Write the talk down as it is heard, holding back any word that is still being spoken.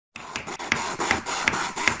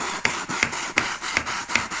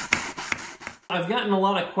I've gotten a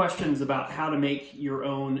lot of questions about how to make your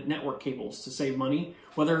own network cables to save money,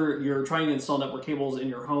 whether you're trying to install network cables in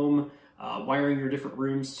your home, wiring your different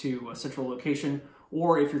rooms to a central location,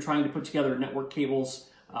 or if you're trying to put together network cables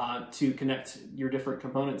to connect your different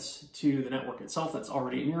components to the network itself that's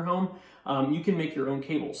already in your home. You can make your own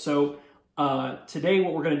cables. So today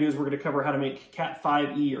what we're going to do is we're going to cover how to make Cat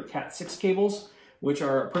 5e or Cat 6 cables, which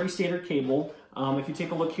are a pretty standard cable. If you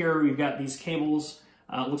take a look here, we've got these cables.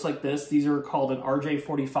 It looks like this. These are called an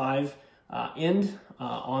RJ45 end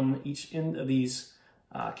on each end of these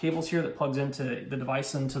cables here that plugs into the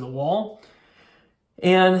device into the wall.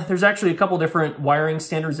 And there's actually a couple different wiring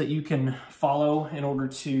standards that you can follow in order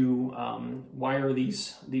to wire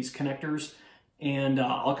these connectors. And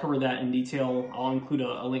I'll cover that in detail. I'll include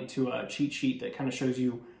a link to a cheat sheet that kind of shows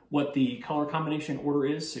you what the color combination order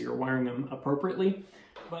is, so you're wiring them appropriately.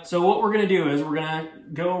 So what we're going to do is we're going to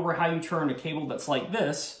go over how you turn a cable that's like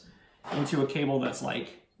this into a cable that's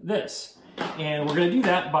like this. And we're going to do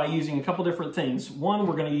that by using a couple different things. One,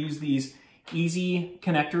 we're going to use these easy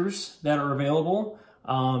connectors that are available.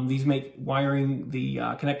 These make wiring the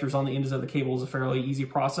connectors on the ends of the cables a fairly easy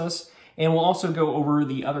process. And we'll also go over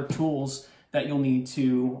the other tools that you'll need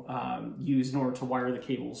to use in order to wire the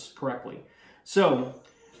cables correctly. So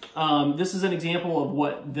this is an example of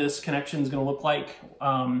what this connection is going to look like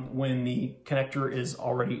when the connector is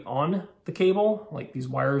already on the cable. Like these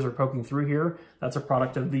wires are poking through here. That's a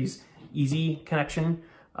product of these easy connection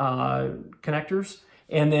connectors.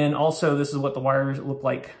 And then also this is what the wires look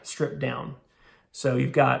like stripped down. So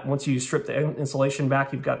you've got, once you strip the insulation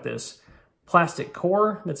back, you've got this plastic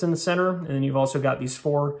core that's in the center, and then you've also got these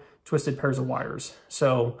 4 twisted pairs of wires.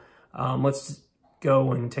 So let's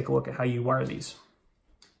go and take a look at how you wire these.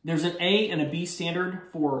 There's an A and a B standard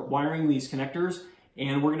for wiring these connectors,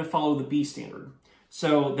 and we're going to follow the B standard.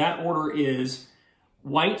 So that order is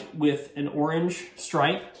white with an orange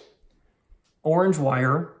stripe, orange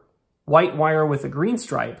wire, white wire with a green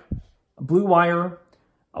stripe, a blue wire,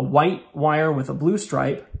 a white wire with a blue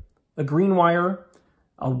stripe, a green wire,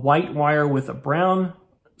 a white wire with a brown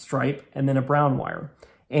stripe, and then a brown wire.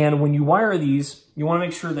 And when you wire these, you want to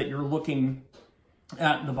make sure that you're looking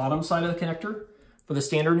at the bottom side of the connector for the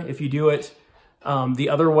standard. If you do it the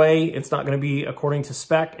other way, it's not going to be according to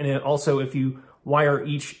spec. And it also, if you wire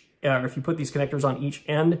each, if you put these connectors on each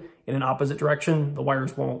end in an opposite direction, the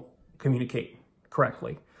wires won't communicate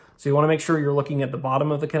correctly. So you want to make sure you're looking at the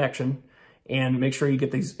bottom of the connection and make sure you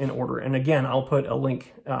get these in order. And again, I'll put a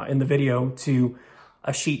link in the video to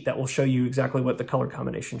a sheet that will show you exactly what the color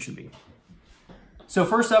combination should be. So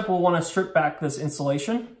first up, we'll want to strip back this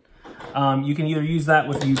insulation. You can either use that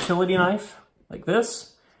with a utility knife like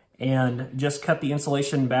this and just cut the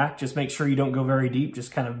insulation back. Just make sure you don't go very deep.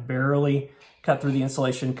 Just kind of barely cut through the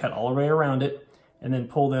insulation, cut all the way around it, and then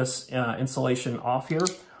pull this insulation off here.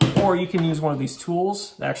 Or you can use one of these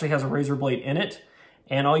tools that actually has a razor blade in it.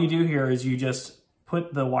 And all you do here is you just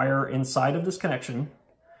put the wire inside of this connection,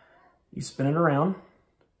 you spin it around,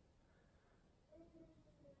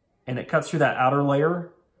 and it cuts through that outer layer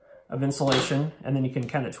of insulation, and then you can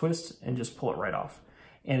kind of twist and just pull it right off.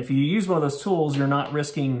 And if you use one of those tools, you're not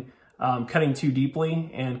risking cutting too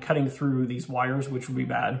deeply and cutting through these wires, which would be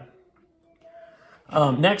bad.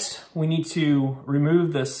 Next, we need to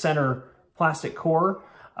remove the center plastic core.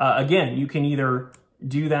 Again, you can either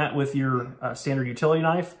do that with your standard utility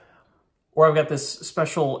knife, or I've got this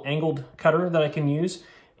special angled cutter that I can use,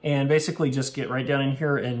 and basically just get right down in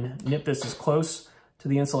here and nip this as close to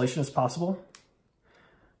the insulation as possible.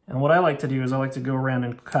 And what I like to do is I like to go around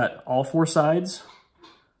and cut all 4 sides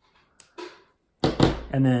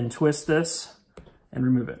and then twist this and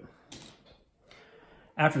remove it.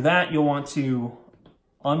 After that, you'll want to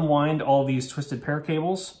unwind all these twisted pair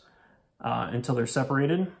cables until they're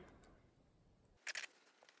separated.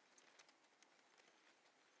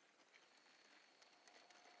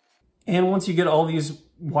 And once you get all these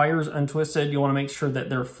wires untwisted, you want to make sure that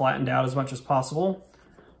they're flattened out as much as possible.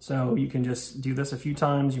 So you can just do this a few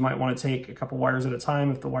times. You might want to take a couple wires at a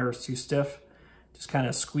time if the wire is too stiff. Just kind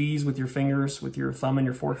of squeeze with your fingers, with your thumb and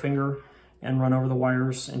your forefinger, and run over the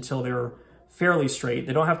wires until they're fairly straight.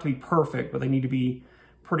 They don't have to be perfect, but they need to be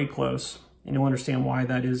pretty close. And you'll understand why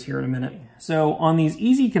that is here in a minute. So on these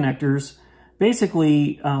easy connectors,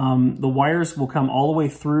 basically the wires will come all the way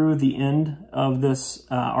through the end of this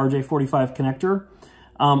RJ45 connector.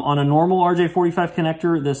 On a normal RJ45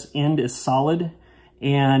 connector, this end is solid,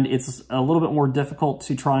 and it's a little bit more difficult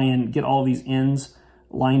to try and get all these ends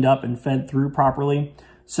lined up and fed through properly.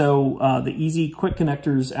 So the easy quick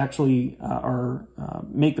connectors actually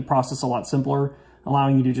make the process a lot simpler,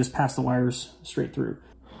 allowing you to just pass the wires straight through.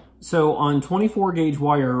 So on 24 gauge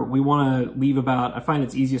wire, we want to leave about, I find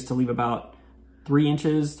it's easiest to leave about 3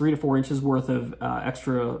 to 4 inches worth of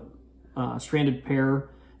extra stranded pair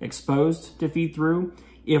exposed to feed through.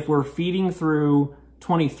 If we're feeding through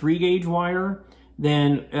 23 gauge wire,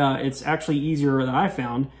 then it's actually easier, that I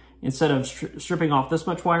found, instead of stripping off this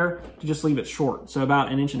much wire, to just leave it short. So about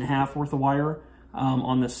 1.5 inches worth of wire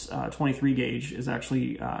on this 23 gauge is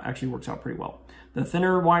actually works out pretty well. The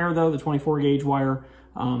thinner wire though, the 24 gauge wire,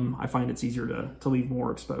 I find it's easier to leave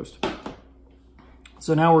more exposed.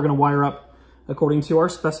 So now we're gonna wire up according to our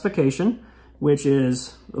specification, which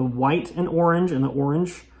is the white and the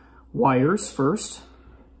orange wires first.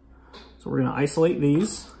 So we're gonna isolate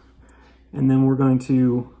these, and then we're going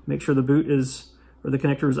to make sure the boot is, or the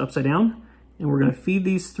connector is upside down, and we're gonna feed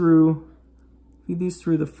these through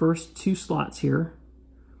the first 2 slots here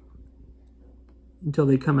until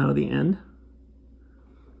they come out of the end.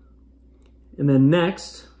 And then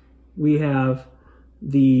next, we have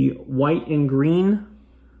the white and green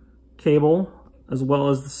cable, as well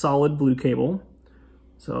as the solid blue cable.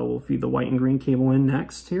 So we'll feed the white and green cable in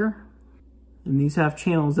next here. And these have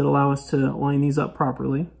channels that allow us to line these up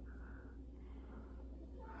properly.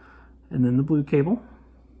 And then the blue cable.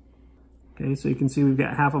 Okay, so you can see we've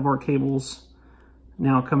got half of our cables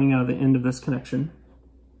now coming out of the end of this connection.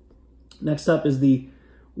 Next up is the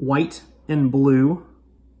white and blue.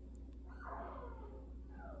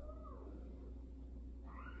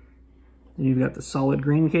 Then you've got the solid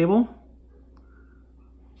green cable.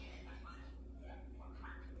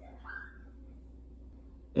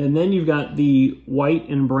 And then you've got the white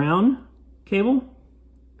and brown cable.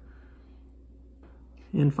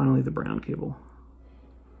 And finally the brown cable.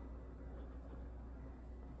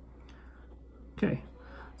 Okay,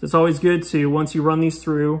 so it's always good to, once you run these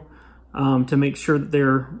through, to make sure that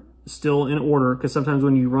they're still in order, because sometimes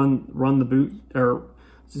when you run the boot, or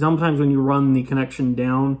sometimes when you run the connection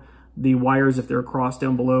down, the wires, if they're crossed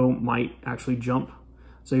down below, might actually jump.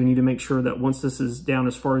 So you need to make sure that once this is down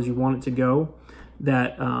as far as you want it to go,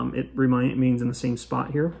 that it remains in the same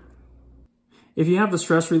spot here. If you have the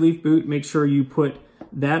stress relief boot, make sure you put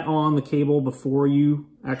that on the cable before you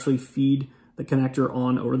actually feed the connector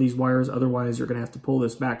on over these wires. Otherwise, you're gonna have to pull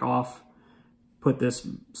this back off,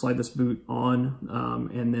 slide this boot on,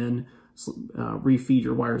 and then refeed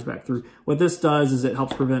your wires back through. What this does is it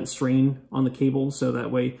helps prevent strain on the cable, so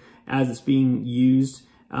that way, as it's being used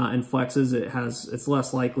and flexes, it's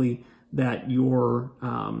less likely that your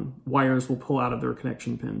wires will pull out of their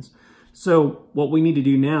connection pins. So what we need to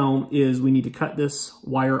do now is we need to cut this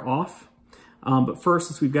wire off. But first,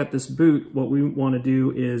 since we've got this boot, what we want to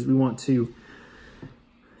do is we want to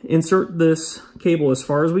insert this cable as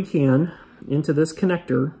far as we can into this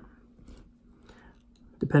connector.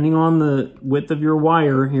 Depending on the width of your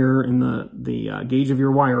wire here and the gauge of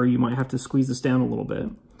your wire, you might have to squeeze this down a little bit.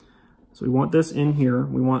 So we want this in here.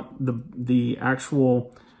 We want the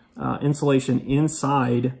actual insulation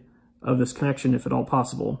inside of this connection, if at all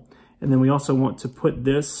possible. And then we also want to put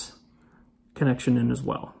this connection in as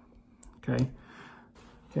well.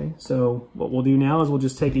 Okay, so what we'll do now is we'll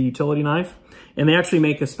just take a utility knife, and they actually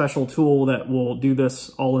make a special tool that will do this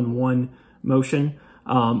all in one motion.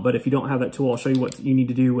 But if you don't have that tool, I'll show you what you need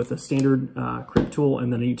to do with a standard crimp tool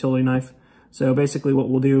and then a utility knife. So basically what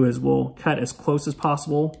we'll do is we'll cut as close as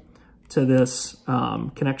possible to this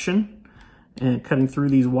connection, and cutting through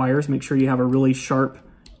these wires. Make sure you have a really sharp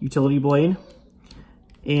utility blade,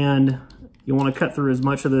 and you want to cut through as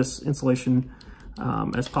much of this insulation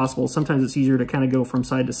as possible. Sometimes it's easier to kind of go from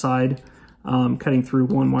side to side, cutting through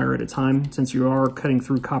one wire at a time, since you are cutting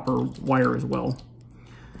through copper wire as well.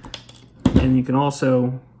 And you can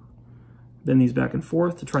also bend these back and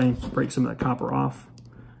forth to try and break some of that copper off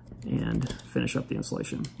and finish up the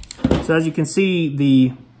insulation. So as you can see,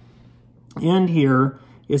 the end here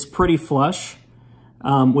is pretty flush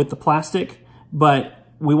with the plastic, but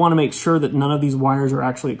we want to make sure that none of these wires are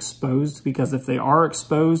actually exposed, because if they are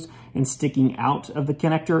exposed and sticking out of the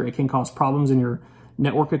connector, it can cause problems in your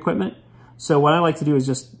network equipment. So what I like to do is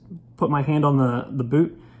just put my hand on the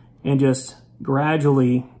boot and just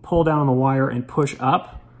gradually pull down on the wire and push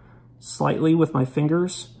up slightly with my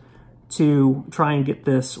fingers to try and get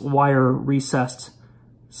this wire recessed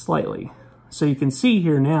slightly. So you can see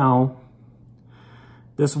here now,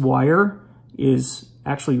 this wire is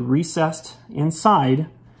actually recessed inside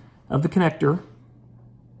of the connector,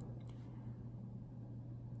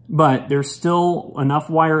 but there's still enough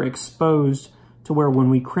wire exposed to where when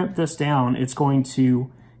we crimp this down, it's going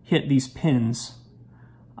to hit these pins.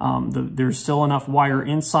 There's still enough wire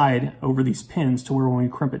inside over these pins to where when we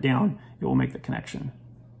crimp it down, it will make the connection.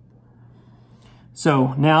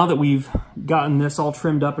 So now that we've gotten this all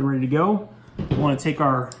trimmed up and ready to go, we want to take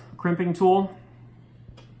our crimping tool.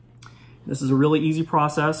 This is a really easy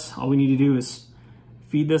process. All we need to do is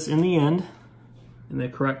feed this in the end in the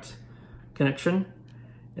correct connection,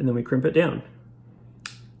 and then we crimp it down.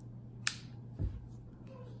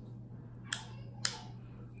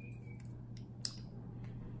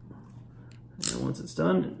 And once it's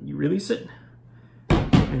done, you release it,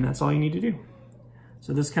 and that's all you need to do.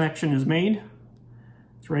 So this connection is made.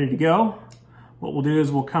 It's ready to go. What we'll do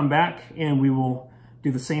is we'll come back and we will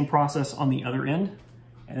do the same process on the other end,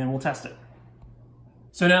 and then we'll test it.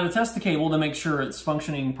 So now to test the cable to make sure it's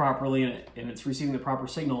functioning properly and it's receiving the proper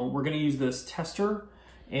signal, we're going to use this tester.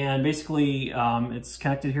 And basically it's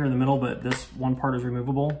connected here in the middle, but this one part is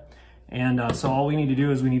removable. And so all we need to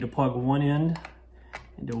do is we need to plug one end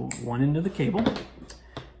into one end of the cable,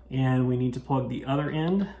 and we need to plug the other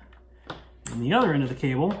end in the other end of the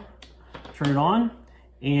cable, turn it on,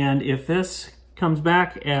 and if this comes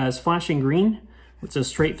back as flashing green, it says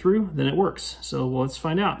straight through, then it works. So let's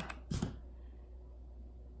find out.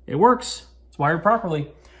 It works. It's wired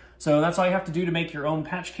properly. So that's all you have to do to make your own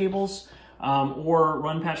patch cables or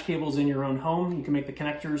run patch cables in your own home. You can make the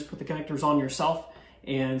connectors, put the connectors on yourself,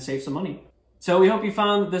 and save some money. So we hope you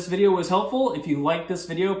found that this video was helpful. If you liked this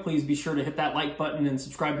video, please be sure to hit that like button and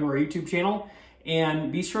subscribe to our YouTube channel.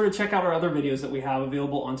 And be sure to check out our other videos that we have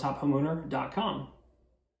available on tophomeowner.com.